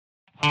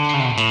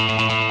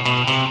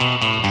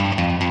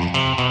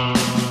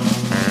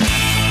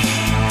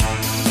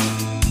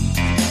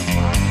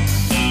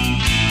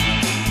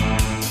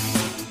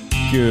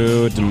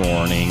Good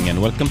morning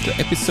and welcome to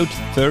episode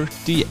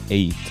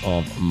 38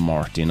 of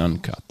Martin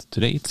Uncut.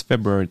 Today it's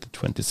February the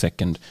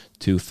 22nd,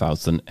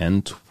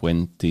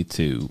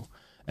 2022.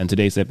 And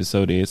today's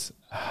episode is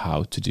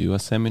how to do a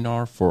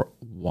seminar for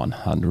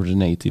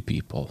 180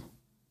 people.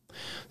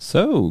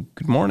 So,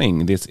 good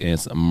morning. This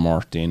is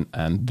Martin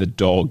and the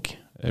dog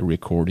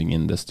recording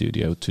in the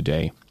studio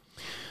today.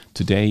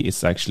 Today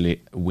is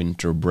actually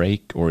winter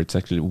break, or it's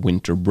actually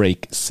winter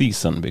break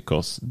season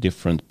because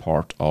different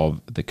part of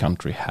the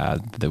country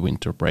had the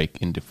winter break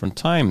in different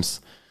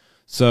times.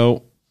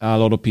 So a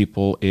lot of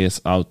people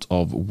is out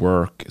of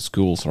work,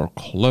 schools are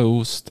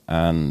closed,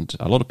 and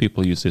a lot of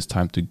people use this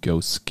time to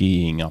go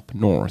skiing up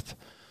north.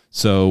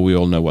 So we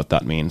all know what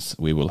that means.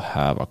 We will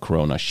have a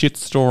corona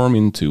shitstorm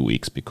in 2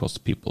 weeks because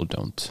people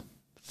don't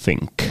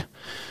think.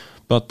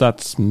 But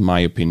that's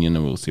my opinion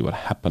and we'll see what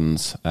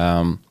happens.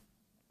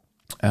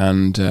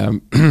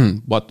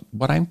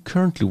 What I'm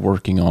currently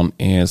working on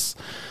is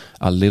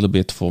a little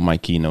bit for my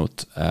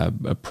keynote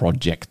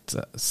project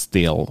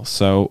still.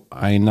 So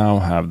I now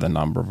have the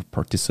number of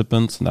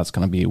participants, and that's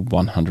going to be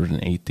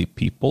 180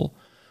 people,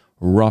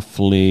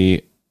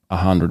 roughly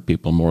 100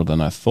 people more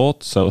than I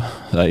thought. So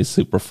that is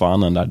super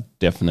fun, and I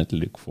definitely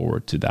look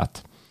forward to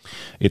that.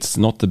 It's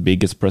not the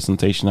biggest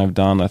presentation I've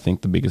done. I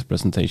think the biggest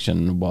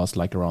presentation was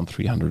like around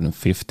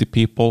 350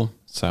 people.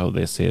 So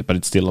they say, but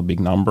it's still a big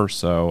number,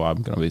 so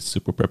I'm going to be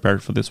super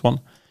prepared for this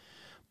one.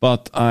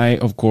 But I,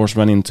 of course,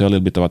 ran into a little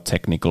bit of a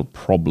technical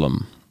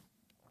problem.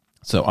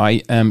 So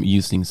I am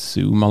using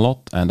Zoom a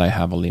lot, and I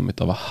have a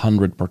limit of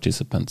 100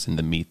 participants in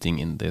the meeting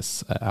in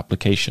this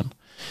application.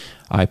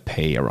 I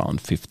pay around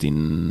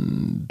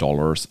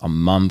 $15 a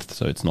month,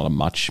 so it's not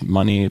much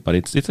money, but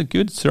it's a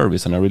good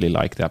service, and I really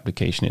like the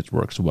application. It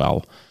works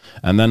well.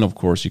 And then, of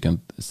course, you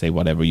can say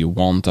whatever you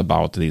want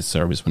about this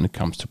service when it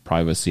comes to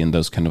privacy and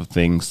those kind of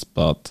things,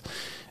 but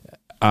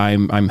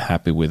I'm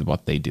happy with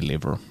what they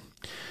deliver.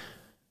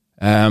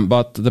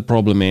 But the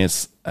problem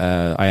is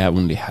I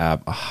only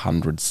have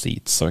 100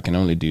 seats, so I can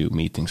only do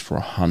meetings for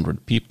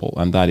 100 people,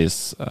 and that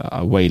is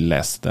way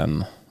less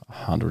than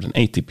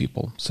 180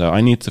 people. So I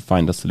need to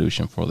find a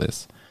solution for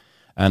this.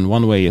 And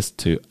one way is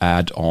to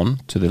add on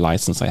to the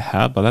license I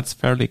have, but that's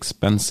fairly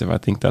expensive. I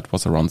think that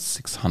was around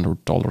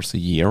 $600 a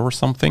year or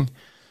something.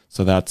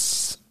 So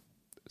that's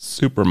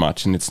super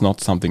much, and it's not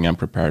something I'm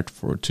prepared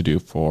to do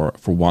for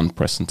one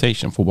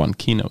presentation, for one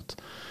keynote.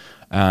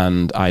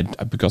 And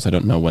because I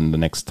don't know when the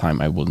next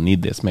time I will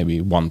need this, maybe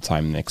one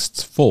time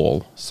next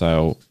fall.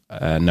 So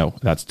no,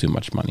 that's too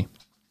much money.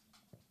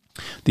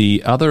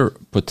 The other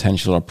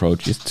potential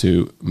approach is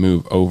to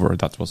move over.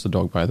 That was the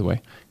dog, by the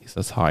way. He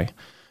says hi.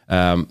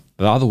 The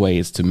other way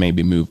is to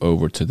maybe move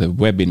over to the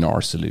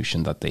webinar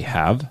solution that they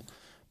have,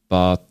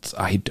 but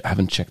I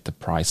haven't checked the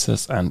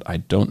prices, and I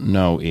don't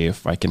know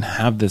if I can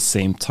have the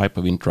same type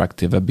of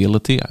interactive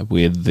ability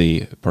with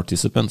the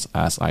participants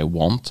as I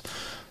want,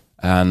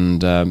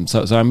 and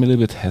so I'm a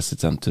little bit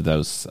hesitant to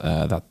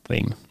that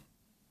thing.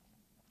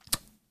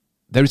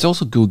 There is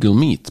also Google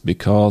Meet,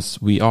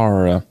 because we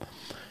are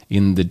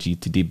in the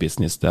GTD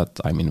business that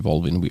I'm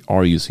involved in. We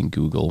are using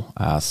Google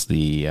as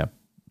the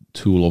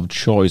tool of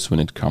choice when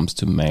it comes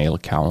to mail,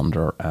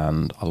 calendar,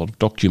 and a lot of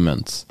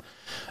documents.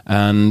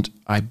 And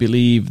I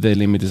believe the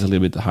limit is a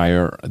little bit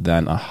higher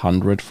than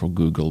 100 for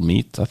Google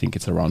Meet. I think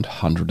it's around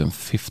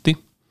 150.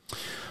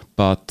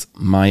 But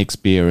my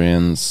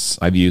experience,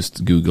 I've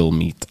used Google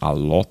Meet a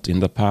lot in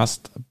the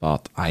past,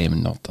 but I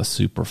am not a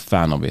super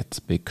fan of it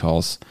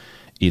because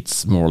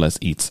it's more or less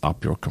eats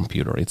up your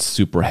computer. It's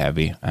super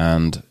heavy.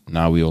 And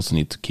now we also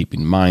need to keep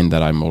in mind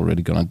that I'm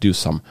already going to do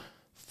some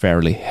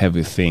fairly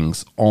heavy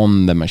things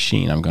on the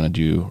machine. I'm going to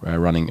do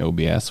running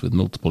OBS with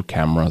multiple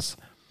cameras,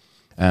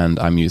 and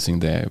I'm using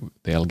the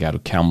Elgato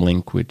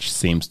Camlink, which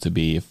seems to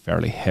be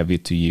fairly heavy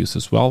to use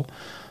as well.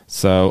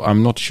 So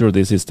I'm not sure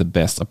this is the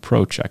best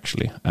approach,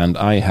 actually. And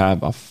I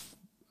have a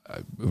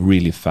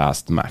really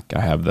fast Mac.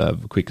 I have the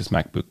quickest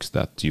MacBooks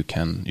that you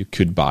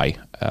could buy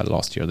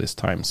last year this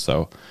time.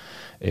 So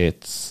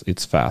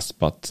it's fast,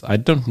 but I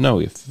don't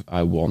know if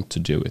I want to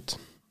do it.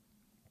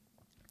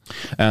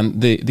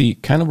 And the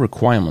kind of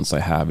requirements I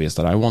have is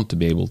that I want to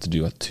be able to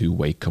do a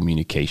two-way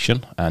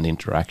communication and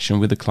interaction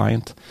with the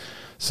client.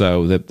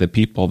 So the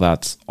people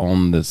that's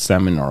on the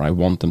seminar, I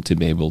want them to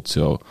be able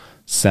to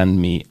send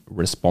me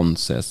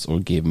responses or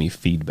give me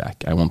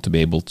feedback. I want to be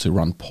able to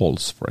run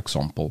polls, for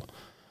example.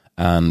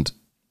 And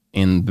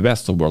in the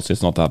best of worlds,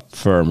 it's not a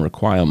firm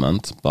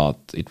requirement, but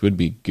it would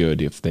be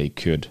good if they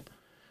could,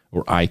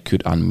 or I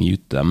could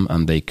unmute them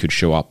and they could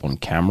show up on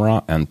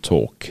camera and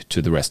talk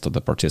to the rest of the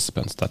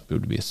participants. That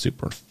would be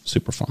super,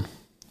 super fun.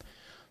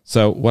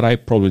 So what I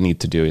probably need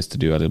to do is to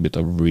do a little bit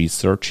of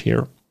research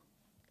here.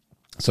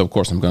 So, of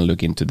course, I'm going to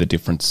look into the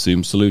different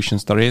Zoom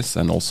solutions there is,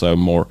 and also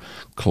more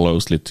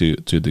closely to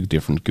the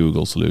different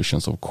Google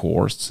solutions, of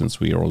course, since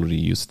we already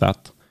use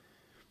that.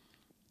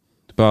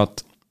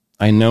 But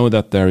I know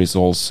that there is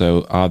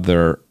also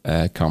other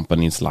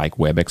companies like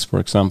WebEx, for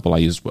example. I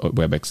used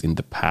WebEx in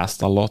the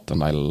past a lot,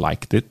 and I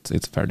liked it.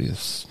 It's fairly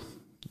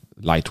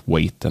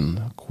lightweight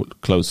and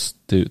close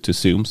to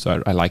Zoom,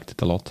 so I liked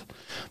it a lot.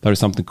 There is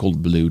something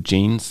called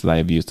BlueJeans that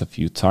I've used a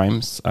few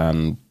times,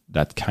 and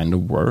that kind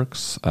of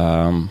works.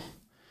 And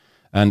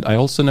I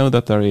also know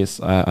that there is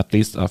at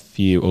least a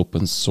few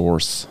open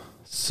source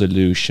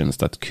solutions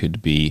that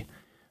could be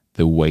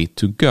the way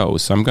to go.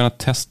 So I'm going to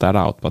test that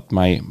out. But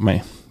my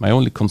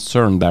only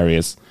concern there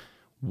is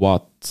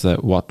what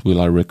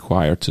will I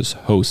require to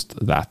host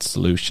that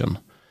solution?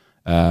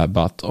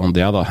 But on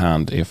the other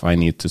hand, if I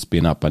need to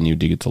spin up a new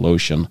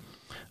DigitalOcean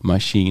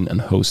machine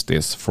and host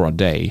this for a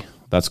day,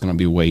 that's going to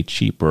be way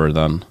cheaper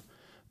than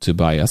to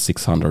buy a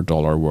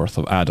 $600 worth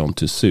of add-on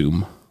to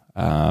Zoom.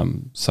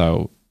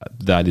 So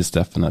that is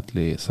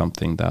definitely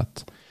something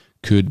that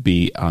could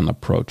be an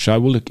approach. I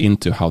will look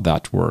into how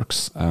that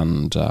works.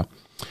 And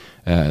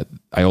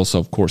I also,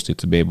 of course, need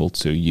to be able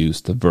to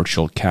use the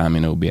virtual cam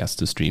in OBS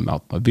to stream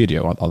out my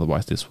video.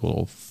 Otherwise, this will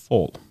all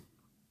fall.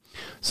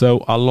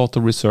 So a lot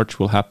of research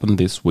will happen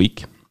this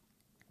week.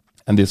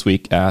 And this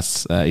week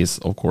is,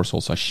 of course,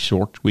 also a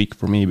short week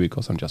for me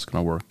because I'm just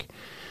going to work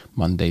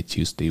Monday,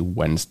 Tuesday,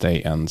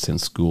 Wednesday. And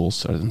since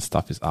schools and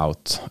stuff is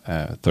out,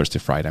 Thursday,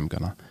 Friday, I'm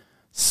going to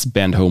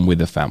spend home with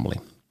the family.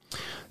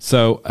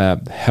 So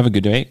have a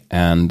good day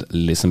and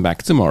listen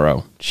back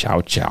tomorrow.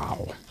 Ciao,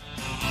 ciao.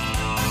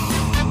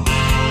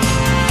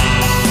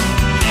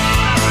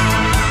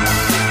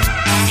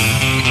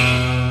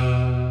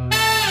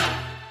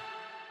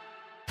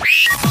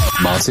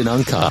 Martin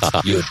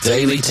Uncut, your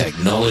daily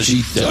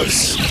technology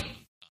dose.